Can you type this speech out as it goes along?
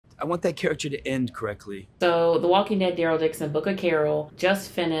I want that character to end correctly. So, The Walking Dead Daryl Dixon Book of Carol just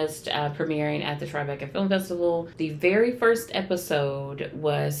finished premiering at the Tribeca Film Festival. The very first episode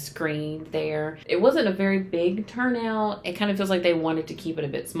was screened there. It wasn't a very big turnout. It kind of feels like they wanted to keep it a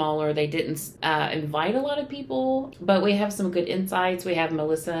bit smaller. They didn't invite a lot of people, but we have some good insights. We have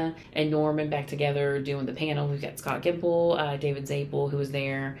Melissa and Norman back together doing the panel. We've got Scott Gimple, David Zapel, who was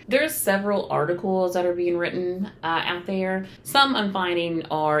there. There's several articles that are being written out there. Some I'm finding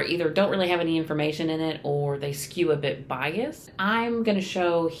are either don't really have any information in it or they skew a bit biased. I'm going to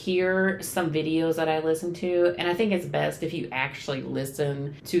show here some videos that I listened to, and I think it's best if you actually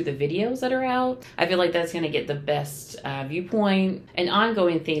listen to the videos that are out. I feel like that's going to get the best viewpoint. An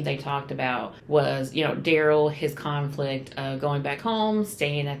ongoing theme they talked about was, you know, Daryl, his conflict, going back home,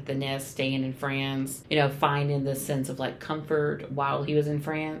 staying at the nest, staying in France, you know, finding this sense of like comfort while he was in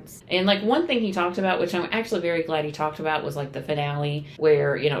France. And like one thing he talked about, which I'm actually very glad he talked about, was like the finale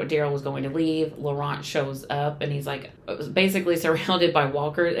where, you know, Daryl was going to leave. Laurent shows up and he's like basically surrounded by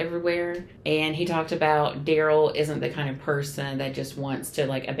walkers everywhere. And he talked about Daryl isn't the kind of person that just wants to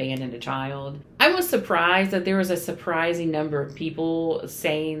like abandon a child. I was surprised that there was a surprising number of people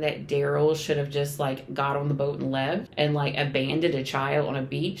saying that Daryl should have just like got on the boat and left and like abandoned a child on a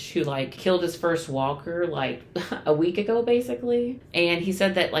beach who like killed his first walker like a week ago basically. And he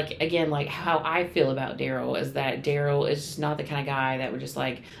said that like, again, like how I feel about Daryl is that Daryl is just not the kind of guy that would just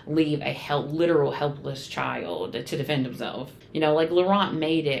like leave a literal helpless child to defend himself. You know, like Laurent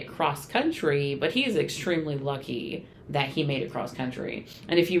made it cross country, but he's extremely lucky that he made it cross country.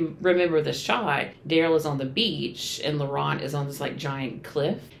 And if you remember the shot, Daryl is on the beach and Laurent is on this like giant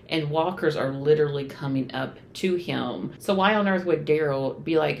cliff and walkers are literally coming up to him. So why on earth would Daryl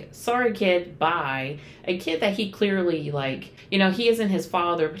be like, sorry kid, bye? A kid that he clearly like, you know, he isn't his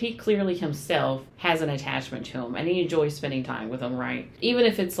father, but he clearly himself has an attachment to him and he enjoys spending time with him, right? Even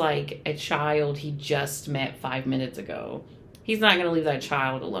if it's like a child he just met 5 minutes ago. He's not going to leave that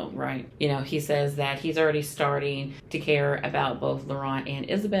child alone, right? You know, he says that he's already starting to care about both Laurent and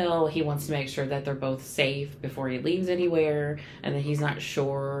Isabel. He wants to make sure that they're both safe before he leaves anywhere, and that he's not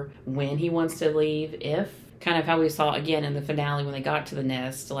sure when he wants to leave, if. Kind of how we saw again in the finale when they got to the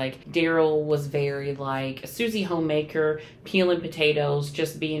nest. Like Daryl was very like Susie homemaker, peeling potatoes,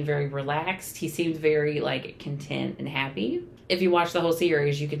 just being very relaxed. He seemed very like content and happy. If you watch the whole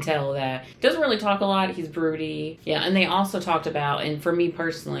series, you can tell that he doesn't really talk a lot. He's broody. Yeah, and they also talked about, and for me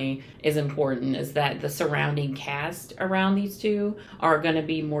personally is important, is that the surrounding cast around these two are going to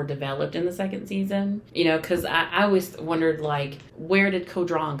be more developed in the second season. You know, because I always wondered, like, where did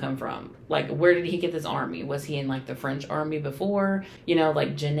Caudron come from? Like, where did he get this army? Was he in, like, the French army before? You know,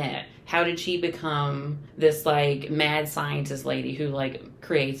 like Jeanette. How did she become this, like, mad scientist lady who, like,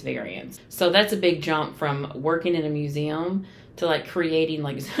 creates variants? So that's a big jump from working in a museum to, like, creating,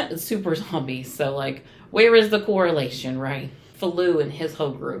 like, super zombies. So, like, where is the correlation, right? Falou and his whole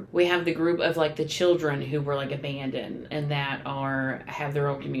group. We have the group of like the children who were like abandoned and that have their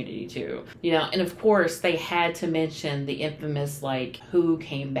own community too. You know, and of course they had to mention the infamous like who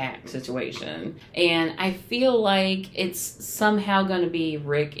came back situation. And I feel like it's somehow going to be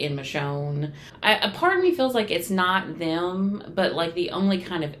Rick and Michonne. A part of me feels like it's not them, but like the only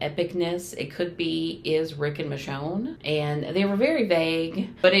kind of epicness it could be is Rick and Michonne. And they were very vague,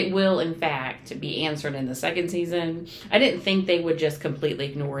 but it will in fact be answered in the second season. I didn't think they would just completely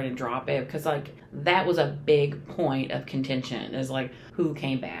ignore it and drop it, because like that was a big point of contention, is like who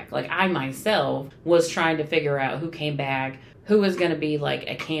came back. Like I myself was trying to figure out who came back, who was going to be like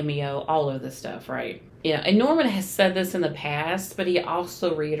a cameo, all of this stuff, right? Yeah, and Norman has said this in the past, but he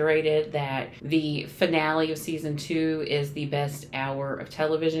also reiterated that the finale of season 2 is the best hour of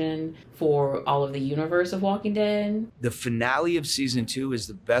television for all of the universe of Walking Dead. The finale of season 2 is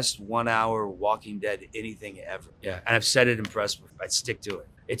the best 1 hour Walking Dead anything ever. Yeah, and I've said it in press before. I'd stick to it.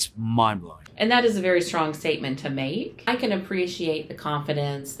 It's mind-blowing. And that is a very strong statement to make. I can appreciate the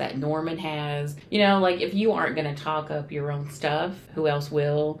confidence that Norman has. You know, like if you aren't going to talk up your own stuff, who else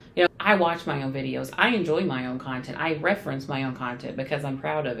will? You know, I watch my own videos. I enjoy my own content. I reference my own content because I'm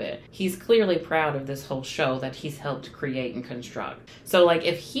proud of it. He's clearly proud of this whole show that he's helped create and construct. So like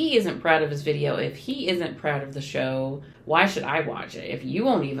if he isn't proud of his video, if he isn't proud of the show, why should I watch it? If you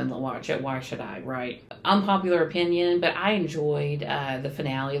won't even watch it, why should I, right? Unpopular opinion, but I enjoyed the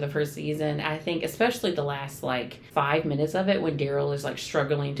finale of the first season. I think especially the last like 5 minutes of it when Daryl is like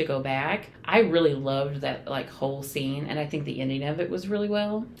struggling to go back. I really loved that like whole scene, and I think the ending of it was really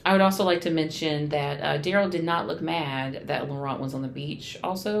well. I would also like to mention that Daryl did not look mad that Laurent was on the beach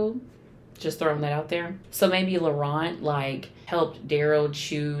also. Just throwing that out there. So maybe Laurent like helped Daryl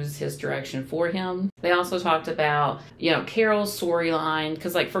choose his direction for him. They also talked about, Carol's storyline,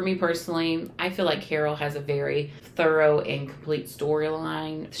 because like for me personally, I feel like Carol has a very thorough and complete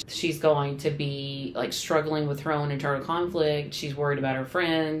storyline. She's going to be like struggling with her own internal conflict. She's worried about her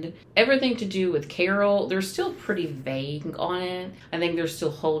friend. Everything to do with Carol, they're still pretty vague on it. I think they're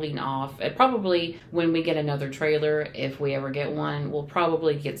still holding off. And probably when we get another trailer, if we ever get one, we'll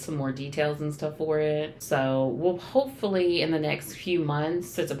probably get some more details and stuff for it. So we'll hopefully in the next few months,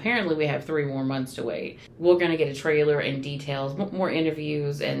 since apparently we have 3 more months to wait, we're going to get a trailer and details, more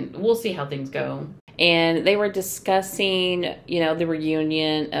interviews, and we'll see how things go. And they were discussing, the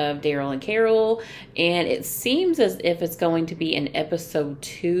reunion of Daryl and Carol. And it seems as if it's going to be in episode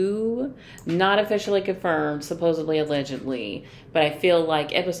 2. Not officially confirmed, supposedly, allegedly. But I feel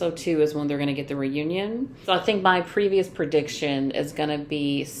like episode 2 is when they're going to get the reunion. So I think my previous prediction is going to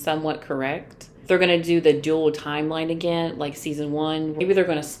be somewhat correct. They're going to do the dual timeline again, like season 1. Maybe they're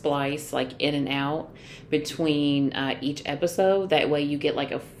going to splice like in and out between each episode. That way you get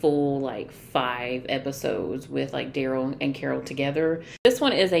like a full 5 episodes with like Daryl and Carol together. This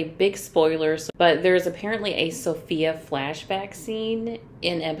one is a big spoiler, but there's apparently a Sophia flashback scene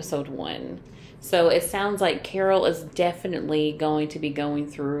in episode 1. So it sounds like Carol is definitely going to be going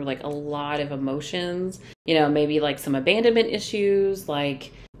through like a lot of emotions, maybe like some abandonment issues,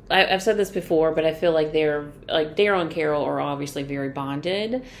 like I've said this before, but I feel like Daryl and Carol are obviously very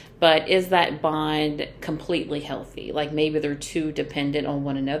bonded, but is that bond completely healthy? Like maybe they're too dependent on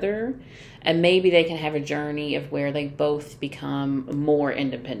one another, and maybe they can have a journey of where they both become more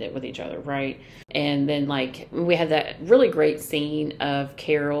independent with each other, right? And then we had that really great scene of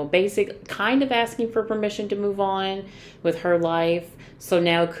Carol kind of asking for permission to move on with her life. So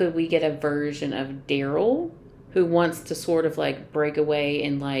now could we get a version of Daryl who wants to sort of break away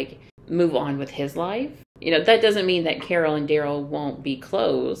and move on with his life? That doesn't mean that Carol and Daryl won't be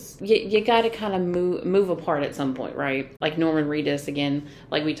close. You got to kind of move apart at some point, right? Like Norman Reedus, again,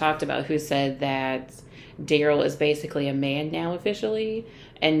 like we talked about, who said that Daryl is basically a man now officially,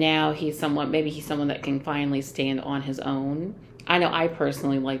 and now he's someone that can finally stand on his own. I know I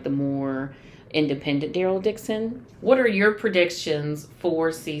personally like the more independent Daryl Dixon. What are your predictions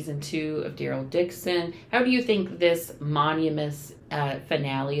for season 2 of Daryl Dixon? How do you think this monumentous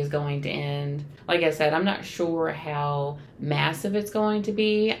finale is going to end? Like I said, I'm not sure how massive it's going to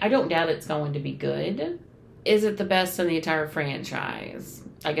be. I don't doubt it's going to be good. Is it the best in the entire franchise?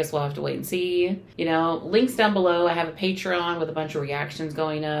 I guess we'll have to wait and see. Links down below. I have a Patreon with a bunch of reactions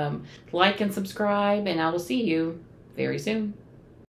going up. Like and subscribe, and I will see you very soon.